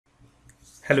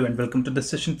Hello and welcome to the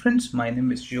session, friends. My name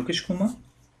is Yogesh Kumar.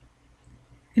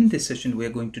 In this session, we are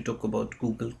going to talk about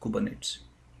Google Kubernetes.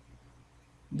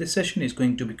 This session is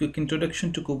going to be a quick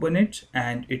introduction to Kubernetes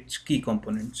and its key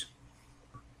components.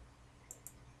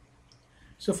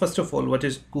 So first of all, what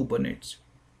is Kubernetes?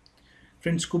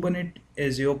 Friends, Kubernetes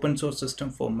is an open source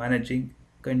system for managing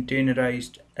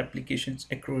containerized applications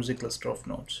across a cluster of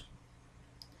nodes.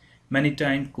 Many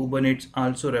times, Kubernetes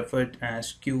also referred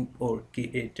as kube or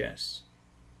KHS.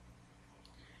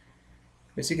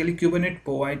 Basically, Kubernetes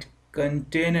provides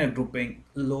container grouping,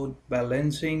 load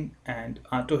balancing, and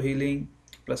auto healing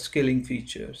plus scaling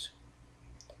features.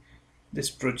 This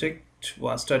project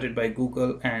was started by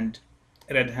Google, and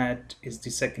Red Hat is the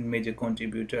second major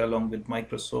contributor along with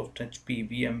Microsoft,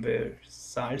 HP, VMware,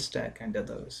 SaltStack, and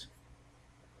others.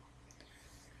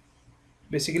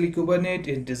 Basically, Kubernetes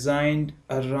is designed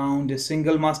around a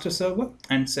single master server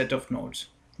and set of nodes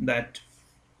that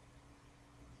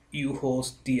you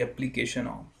host the application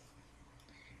on.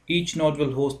 Each node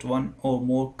will host one or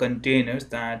more containers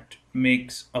that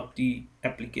makes up the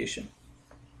application.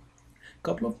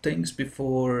 Couple of things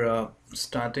before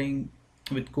starting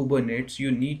with Kubernetes.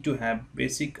 You need to have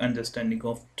basic understanding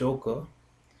of Docker.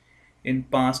 In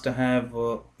past, I have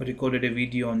recorded a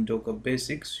video on Docker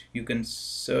basics. You can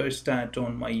search that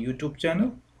on my YouTube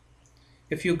channel.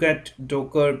 If you get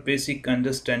Docker basic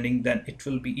understanding, then it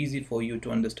will be easy for you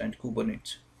to understand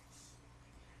Kubernetes.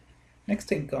 Next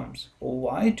thing comes,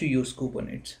 why to use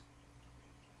Kubernetes?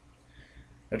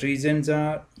 The reasons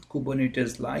are Kubernetes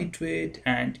is lightweight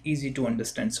and easy to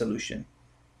understand solution.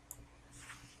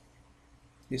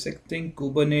 The second thing,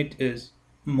 Kubernetes is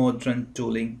modern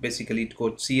tooling. Basically, it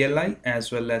got CLI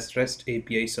as well as REST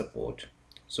API support.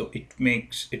 So it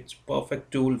makes it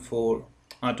perfect tool for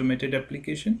automated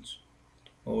applications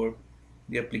or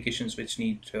the applications which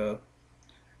need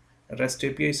REST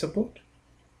API support.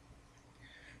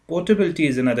 Portability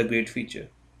is another great feature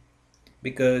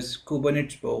because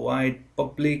Kubernetes provide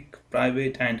public,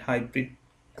 private, and hybrid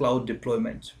cloud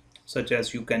deployments, such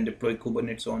as you can deploy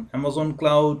Kubernetes on Amazon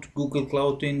Cloud, Google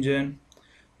Cloud Engine,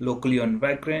 locally on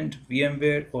Vagrant,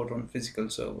 VMware, or on physical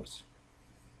servers.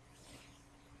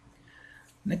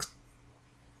 Next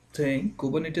thing,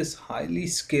 Kubernetes is highly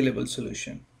scalable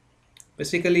solution.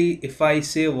 Basically, if I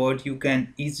say a word, you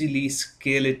can easily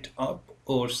scale it up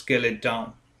or scale it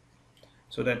down.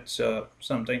 So that's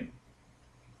something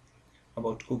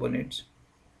about Kubernetes.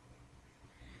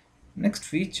 Next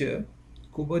feature,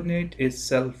 Kubernetes is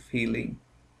self-healing.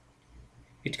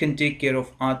 It can take care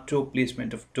of auto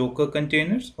placement of Docker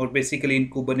containers, or basically in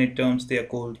Kubernetes terms, they are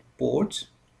called pods.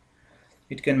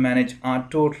 It can manage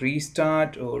auto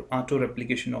restart or auto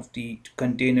replication of the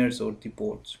containers or the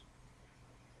pods.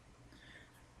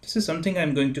 This is something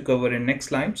I'm going to cover in next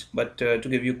slides, but to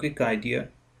give you a quick idea,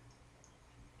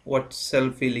 what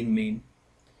self-healing mean?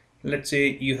 Let's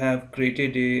say you have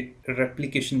created a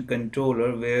replication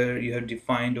controller where you have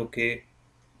defined, okay,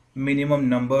 minimum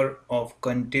number of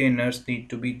containers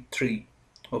need to be 3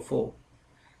 or 4.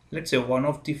 Let's say one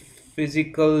of the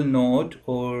physical node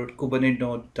or Kubernetes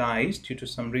node dies due to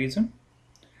some reason,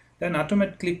 then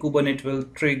automatically Kubernetes will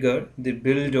trigger the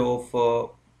build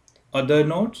of other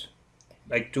nodes,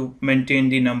 like to maintain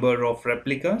the number of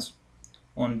replicas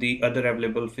on the other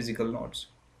available physical nodes.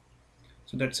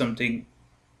 So that's something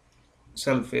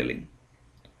self-healing.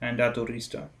 And auto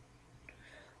restart.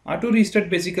 Auto restart,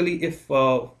 basically if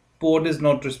pod is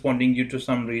not responding due to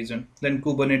some reason, then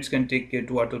Kubernetes can take care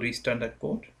to auto restart that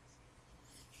pod.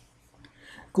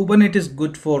 Kubernetes is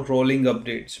good for rolling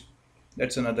updates.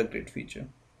 That's another great feature.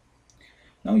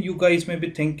 Now you guys may be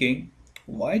thinking,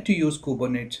 why to use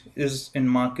Kubernetes? Is in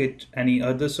market any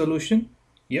other solution?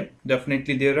 Yep,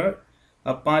 definitely there are.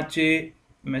 Apache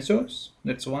Mesos,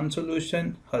 that's one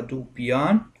solution. Hadoop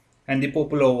Yarn, and the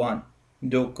popular one,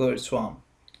 Docker Swarm.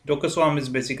 Docker Swarm is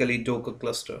basically Docker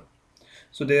cluster.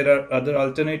 So there are other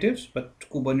alternatives, but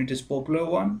Kubernetes is popular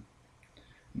one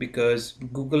because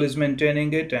Google is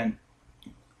maintaining it and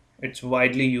it's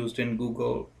widely used in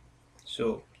Google.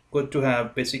 So good to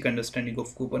have basic understanding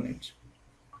of Kubernetes.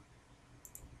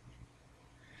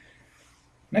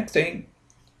 Next thing,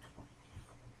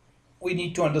 we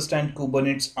need to understand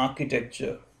Kubernetes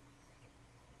architecture.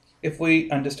 If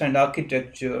we understand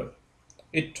architecture,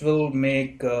 it will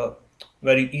make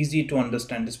very easy to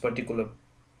understand this particular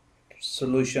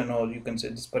solution, or you can say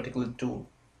this particular tool.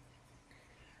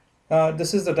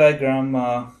 This is the diagram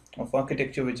of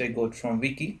architecture which I got from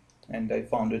Wiki, and I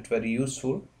found it very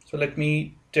useful. So let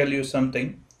me tell you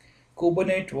something.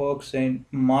 Kubernetes works in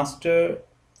master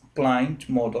client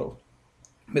model.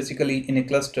 Basically, in a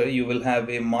cluster, you will have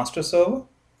a master server,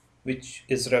 which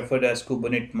is referred as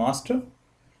Kubernetes master.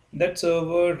 That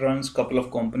server runs couple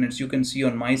of components. You can see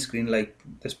on my screen, like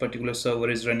this particular server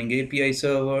is running API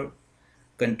server,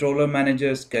 controller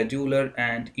manager, scheduler,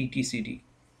 and etcd.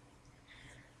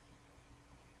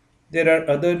 There are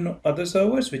other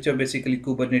servers which are basically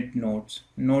Kubernetes nodes.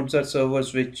 Nodes are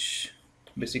servers which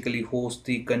basically host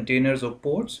the containers or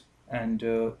pods,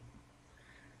 and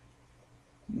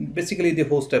basically they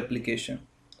host application.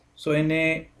 So in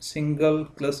a single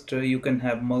cluster, you can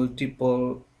have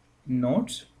multiple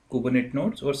nodes, Kubernetes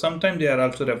nodes, or sometimes they are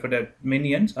also referred as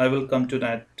minions. I will come to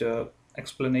that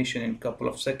explanation in a couple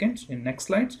of seconds in next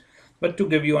slides. But to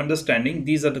give you understanding,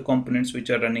 these are the components which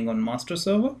are running on master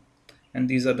server, and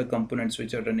these are the components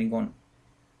which are running on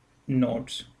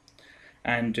nodes.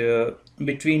 And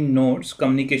between nodes,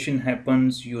 communication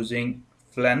happens using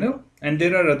Flannel, and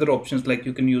there are other options like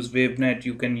you can use WaveNet,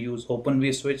 you can use Open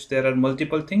vSwitch. There are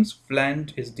multiple things. Flan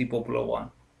is the popular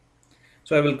one.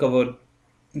 So I will cover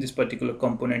this particular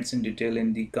components in detail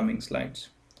in the coming slides.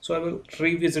 So I will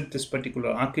revisit this particular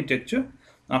architecture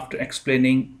after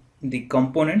explaining the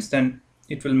components. Then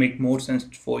it will make more sense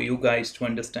for you guys to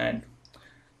understand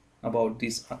about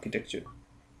this architecture.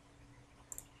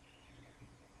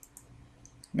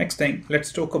 Next thing,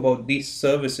 let's talk about these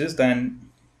services, then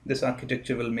this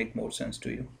architecture will make more sense to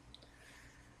you.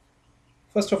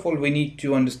 First of all, we need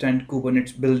to understand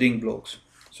Kubernetes building blocks.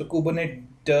 So Kubernetes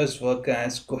does work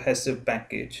as cohesive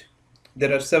package.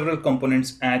 There are several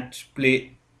components at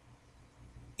play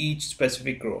each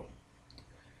specific role.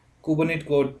 Kubernetes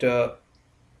got a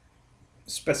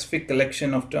specific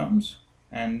collection of terms,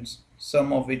 and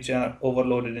some of which are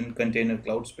overloaded in container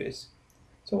cloud space.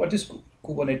 So what is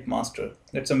Kubernetes master?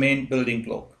 That's a main building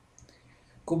block.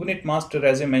 Kubernetes master,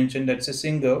 as I mentioned, that's a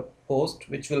single host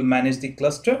which will manage the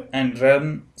cluster and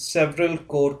run several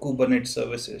core Kubernetes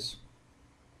services.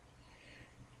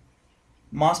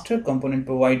 Master component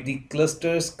provide the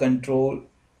cluster's control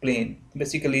plane.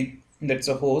 Basically, that's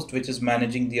a host which is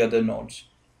managing the other nodes.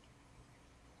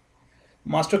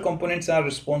 Master components are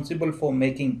responsible for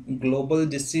making global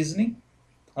decisioning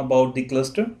about the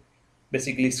cluster,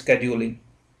 basically scheduling.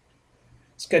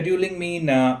 Scheduling mean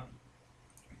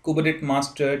Kubernetes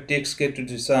master takes care to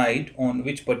decide on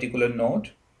which particular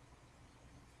node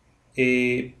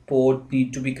a pod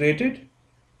need to be created,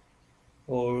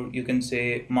 or you can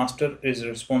say master is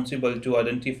responsible to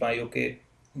identify, okay,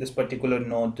 this particular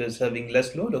node is having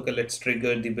less load, okay, let's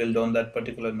trigger the build on that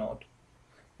particular node.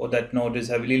 Or that node is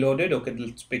heavily loaded, okay,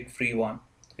 let's pick free one.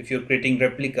 If you're creating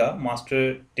replica,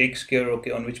 master takes care,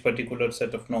 okay, on which particular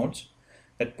set of nodes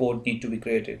that pod need to be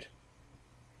created.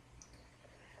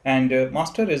 And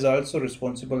master is also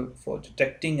responsible for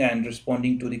detecting and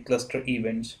responding to the cluster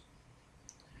events.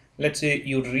 Let's say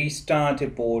you restart a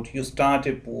pod, you start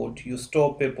a pod, you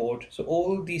stop a pod. So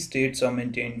all these states are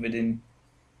maintained within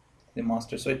the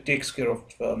master. So it takes care of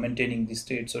maintaining the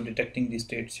states or detecting the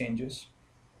state changes.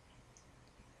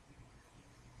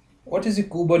 What is a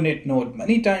Kubernetes node?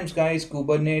 Many times, guys,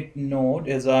 Kubernetes node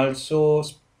is also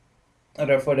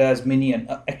referred as minion.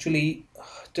 Actually,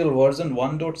 till version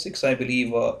 1.6, I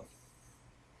believe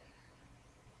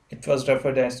it was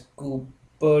referred as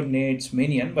Kubernetes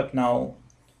minion, but now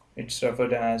it's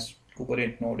referred as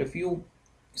Kubernetes node. If you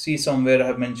see somewhere I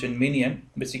have mentioned minion,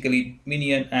 basically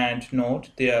minion and node,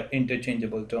 they are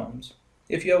interchangeable terms.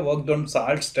 If you have worked on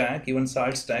salt stack, even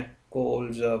salt stack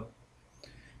calls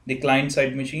the client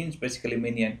side machines basically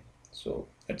minion. So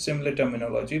it's similar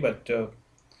terminology, but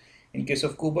in case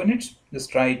of Kubernetes,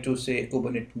 just try to say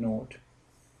Kubernetes node.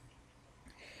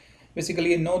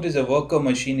 Basically, a node is a worker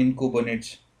machine in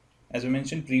Kubernetes. As I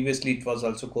mentioned previously, it was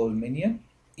also called minion.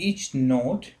 Each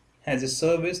node has a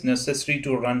service necessary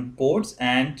to run pods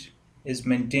and is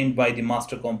maintained by the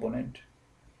master component.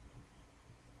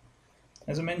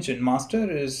 As I mentioned, master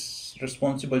is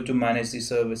responsible to manage the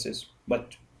services,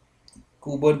 but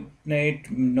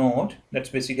Kubernetes node, that's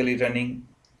basically running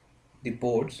the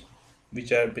pods,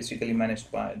 which are basically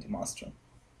managed by the master.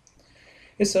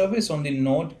 A service on the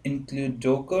node include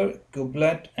Docker,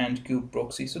 kubelet, and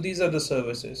kubeproxy. So these are the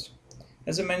services.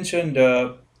 As I mentioned,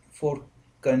 for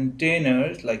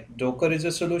containers, like Docker is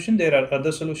a solution. There are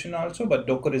other solutions also, but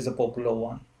Docker is a popular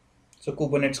one. So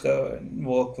Kubernetes can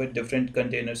work with different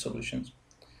container solutions.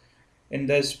 In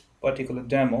this particular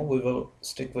demo, we will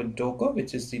stick with Docker,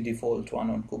 which is the default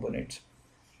one on Kubernetes.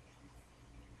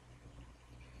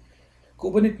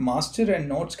 Kubernetes master and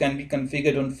nodes can be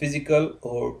configured on physical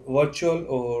or virtual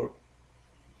or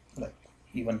like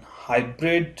even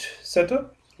hybrid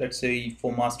setup. Let's say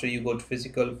for master you got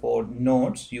physical, for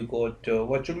nodes you got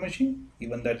virtual machine.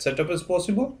 Even that setup is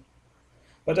possible.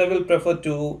 But I will prefer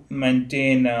to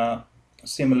maintain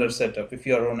similar setup. If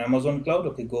you are on Amazon Cloud,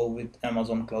 okay, go with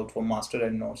Amazon Cloud for master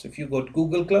and nodes. If you got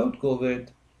Google Cloud, go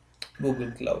with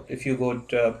Google Cloud. If you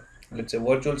got, let's say,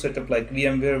 virtual setup like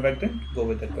VMware Vagrant, go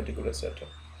with that particular setup.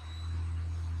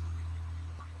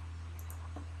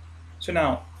 So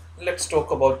now let's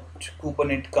talk about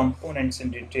Kubernetes components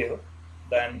in detail.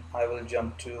 Then I will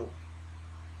jump to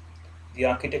the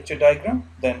architecture diagram.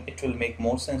 Then it will make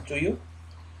more sense to you.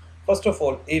 First of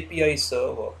all, API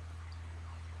server.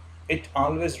 It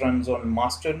always runs on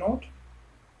master node.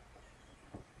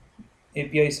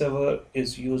 API server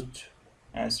is used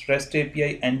as REST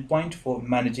API endpoint for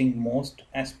managing most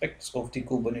aspects of the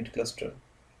Kubernetes cluster.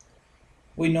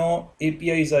 We know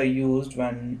APIs are used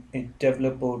when a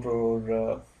developer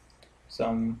or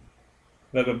some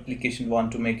web application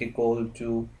want to make a call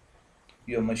to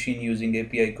your machine using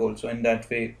API call. So in that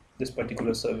way, this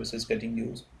particular service is getting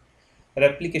used.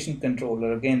 Replication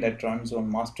controller, again, that runs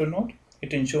on master node.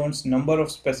 It ensures number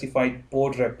of specified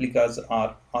port replicas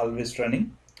are always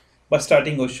running by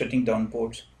starting or shutting down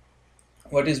ports.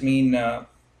 What is mean?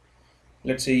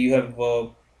 Let's say you have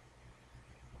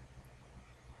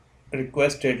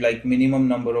requested like minimum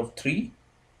number of 3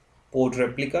 port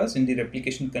replicas in the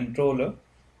replication controller,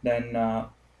 then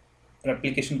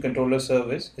replication controller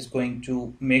service is going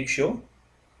to make sure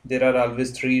there are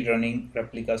always 3 running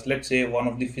replicas. Let's say one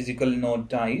of the physical node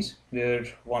dies where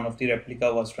one of the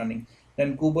replica was running,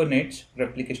 then Kubernetes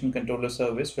replication controller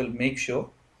service will make sure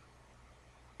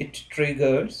it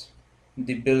triggers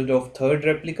the build of 3rd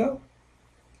replica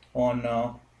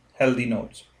on healthy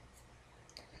nodes.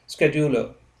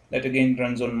 Scheduler, that again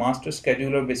runs on master.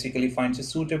 Scheduler basically finds a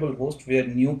suitable host where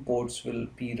new ports will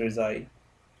be residing.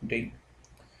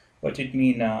 What it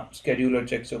mean? Scheduler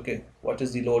checks, okay, what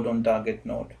is the load on target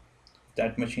node?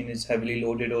 That machine is heavily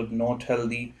loaded or not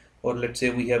healthy, or let's say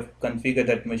we have configured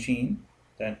that machine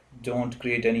that don't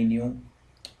create any new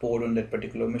port on that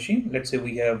particular machine. Let's say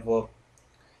we have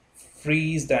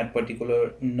freeze that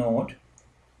particular node,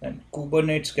 and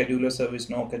Kubernetes scheduler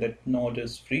service know, okay, that node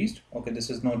is freezed. Okay,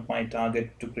 this is not my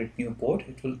target to create new port.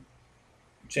 It will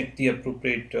check the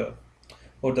appropriate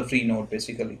or the free node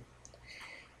basically.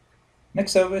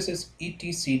 Next service is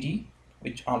etcd,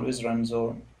 which always runs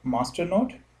on master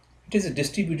node. It is a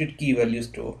distributed key value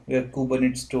store where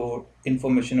Kubernetes store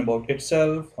information about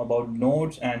itself, about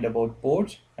nodes, and about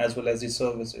ports, as well as the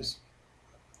services.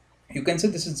 You can say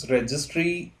this is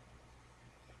registry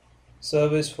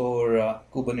service for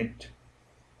Kubernetes.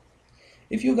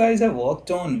 If you guys have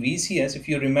worked on VCS, if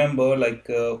you remember, like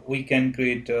we can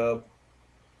create the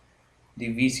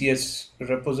VCS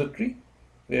repository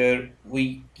where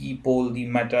we keep all the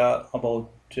meta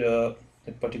about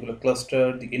that particular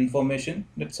cluster, the information.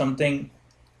 That's something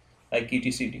like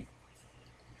etcd.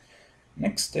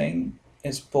 Next thing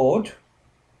is pod,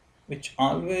 which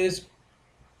always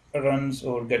runs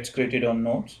or gets created on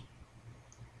nodes.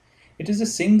 It is a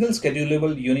single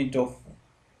schedulable unit of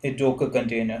a Docker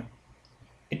container.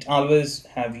 It always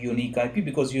have unique IP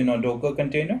because Docker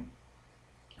container.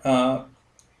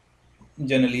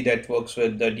 Generally that works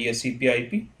with the DHCP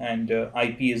IP, and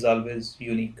IP is always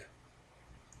unique.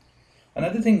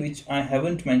 Another thing which I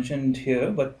haven't mentioned here,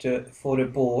 but for a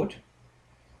pod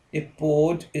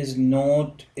is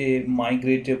not a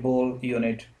migratable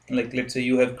unit. Like let's say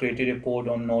you have created a pod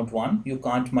on node 1, you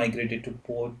can't migrate it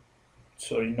to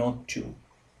node 2.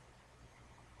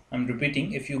 I'm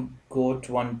repeating, if you got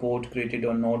one port created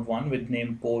on node 1 with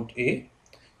name port A,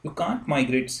 you can't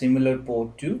migrate similar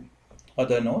port to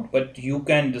other node, but you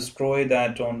can destroy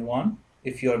that on 1.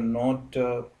 If you're not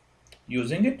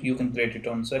using it, you can create it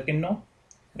on second node.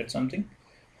 That's something.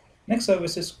 Next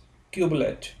service is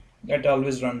Kubernetes, that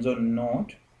always runs on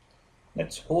node.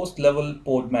 That's host level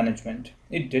port management.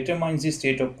 It determines the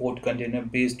state of port container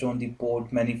based on the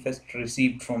port manifest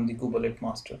received from the Kubernetes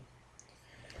master.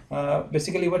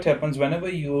 Basically what happens whenever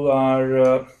you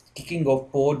are kicking off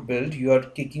port build, you are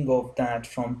kicking off that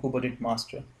from Kubernetes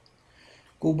master.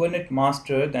 Kubernetes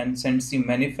master then sends the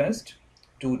manifest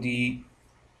to the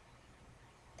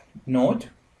node,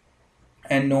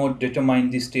 and node determine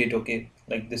the state, okay,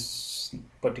 like this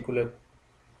particular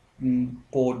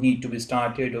port need to be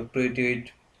started or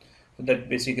created. So that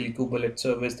basically Kubernetes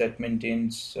service that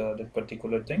maintains that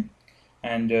particular thing.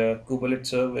 And Kubernetes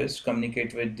service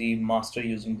communicate with the master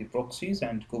using the proxies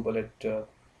and Kubernetes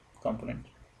component.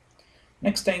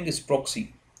 Next thing is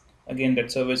proxy. Again,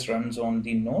 that service runs on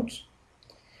the nodes.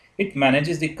 It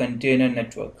manages the container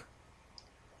network,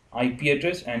 IP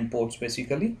address and ports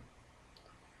basically,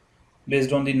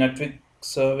 based on the network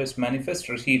service manifest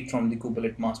received from the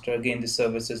Kubernetes master. Again, this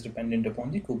service is dependent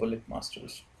upon the Kubernetes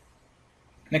masters.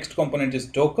 Next component is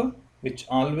Docker, which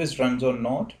always runs on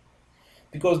node.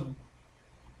 because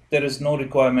there is no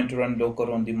requirement to run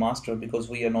Docker on the master, because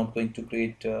we are not going to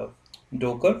create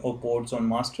Docker or pods on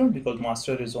master, because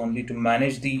master is only to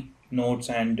manage the nodes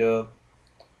and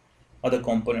other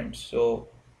components. So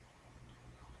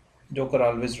Docker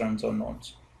always runs on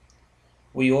nodes.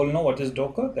 We all know what is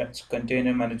Docker. That's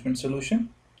container management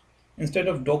solution. Instead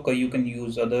of Docker, you can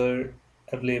use other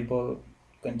available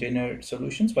container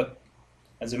solutions, but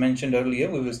as I mentioned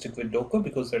earlier, we will stick with Docker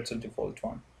because that's a default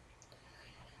one.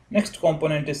 Next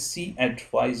component is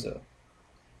cAdvisor.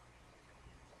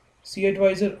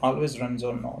 cAdvisor always runs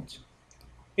on nodes.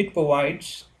 It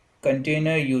provides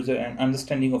container user an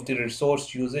understanding of the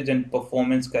resource usage and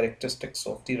performance characteristics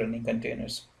of the running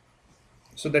containers.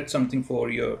 So that's something for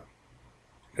your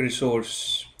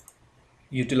resource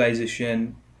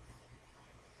utilization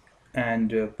and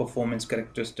performance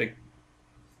characteristic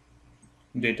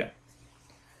data.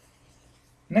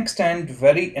 Next and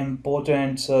very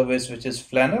important service, which is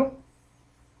Flannel.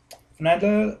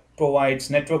 Flannel provides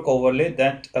network overlay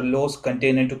that allows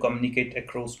container to communicate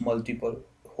across multiple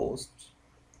hosts.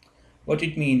 What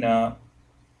it mean?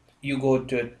 You go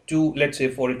to two, let's say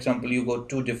for example, you go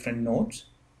two different nodes.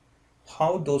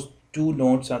 How those two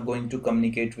nodes are going to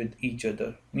communicate with each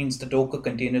other means the Docker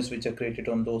containers which are created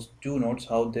on those two nodes,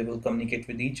 how they will communicate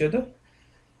with each other.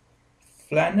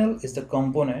 Flannel is the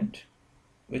component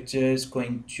which is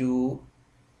going to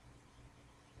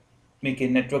make a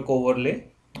network overlay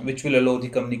which will allow the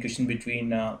communication between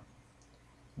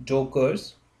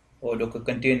Dockers or Docker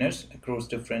containers across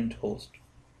different hosts.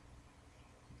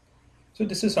 So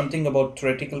this is something about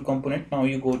theoretical component. Now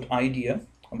you got idea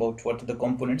about what are the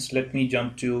components. Let me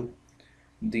jump to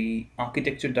the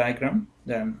architecture diagram,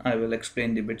 then I will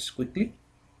explain the bits quickly.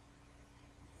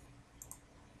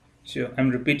 So I'm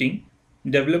repeating,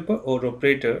 developer or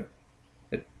operator,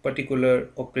 that particular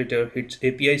operator hits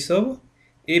API server.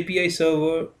 API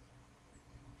server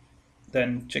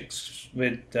then checks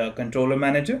with the controller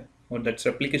manager, or that's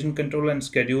replication controller and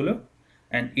scheduler,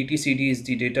 and etcd is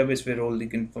the database where all the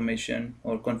information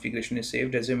or configuration is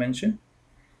saved, as I mentioned.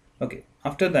 Okay,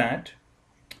 after that,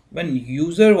 when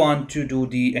user want to do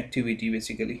the activity,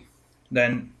 basically,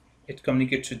 then it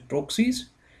communicates with proxies,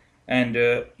 and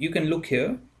you can look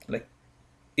here, like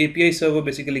API server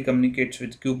basically communicates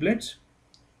with kubelets,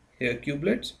 here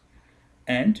kubelets,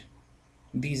 and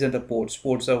these are the ports.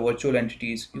 Ports are virtual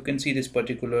entities. You can see this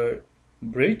particular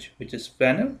bridge, which is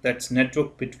Flannel, that's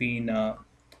network between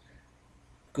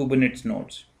Kubernetes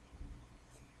nodes.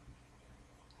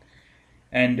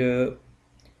 And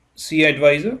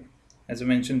cAdvisor, as I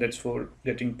mentioned, that's for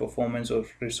getting performance or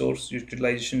resource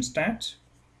utilization stats.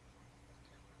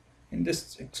 In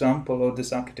this example or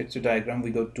this architecture diagram,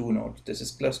 we got two nodes. This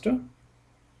is cluster,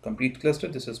 complete cluster.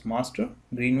 This is master,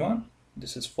 green one.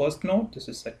 This is first node. This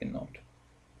is second node.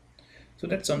 So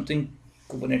that's something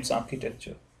Kubernetes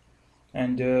architecture.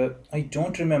 And I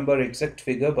don't remember exact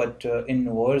figure, but in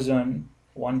version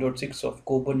 1.6 of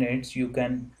Kubernetes, you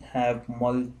can have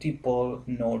multiple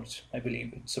nodes. I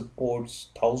believe it supports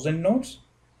 1,000 nodes,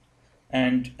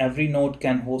 and every node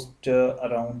can host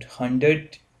around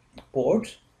 100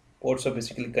 pods. Pods are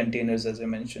basically containers, as I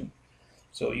mentioned.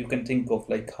 So you can think of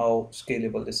like how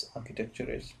scalable this architecture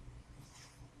is.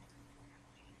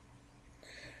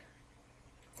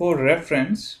 For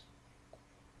reference,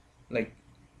 like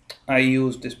I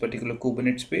used this particular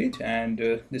Kubernetes page and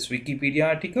this Wikipedia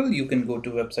article. You can go to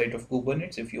website of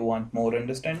Kubernetes if you want more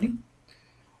understanding.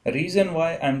 The reason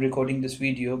why I'm recording this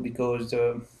video, because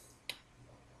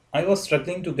I was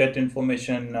struggling to get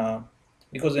information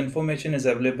because information is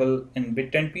available in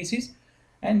bit and pieces,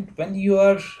 and when you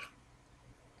are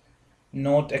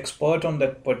not expert on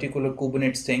that particular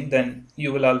Kubernetes thing, then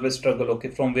you will always struggle. Okay,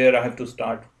 from where I have to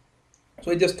start?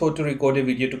 So I just thought to record a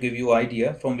video to give you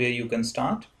idea from where you can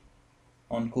start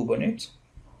on Kubernetes.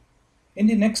 In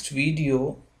the next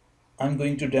video, I'm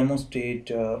going to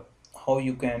demonstrate how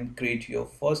you can create your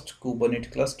first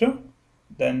Kubernetes cluster.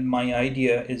 Then my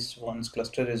idea is once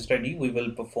cluster is ready, we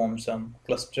will perform some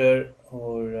cluster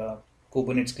or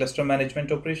Kubernetes cluster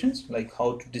management operations, like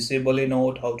how to disable a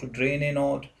node, how to drain a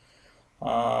node,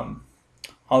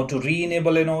 how to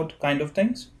re-enable a node, kind of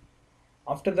things.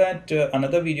 After that,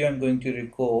 another video I'm going to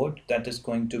record that is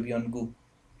going to be on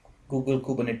Google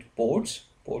Kubernetes ports.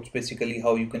 Ports basically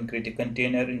how you can create a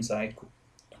container inside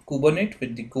Kubernetes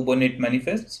with the Kubernetes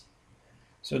manifests.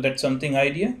 So that's something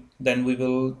idea. Then we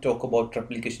will talk about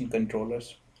replication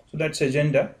controllers. So that's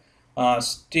agenda.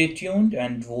 Stay tuned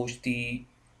and watch the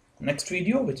next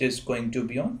video, which is going to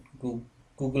be on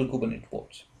Google Kubernetes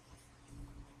ports.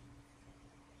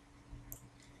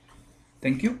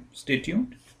 Thank you. Stay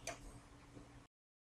tuned.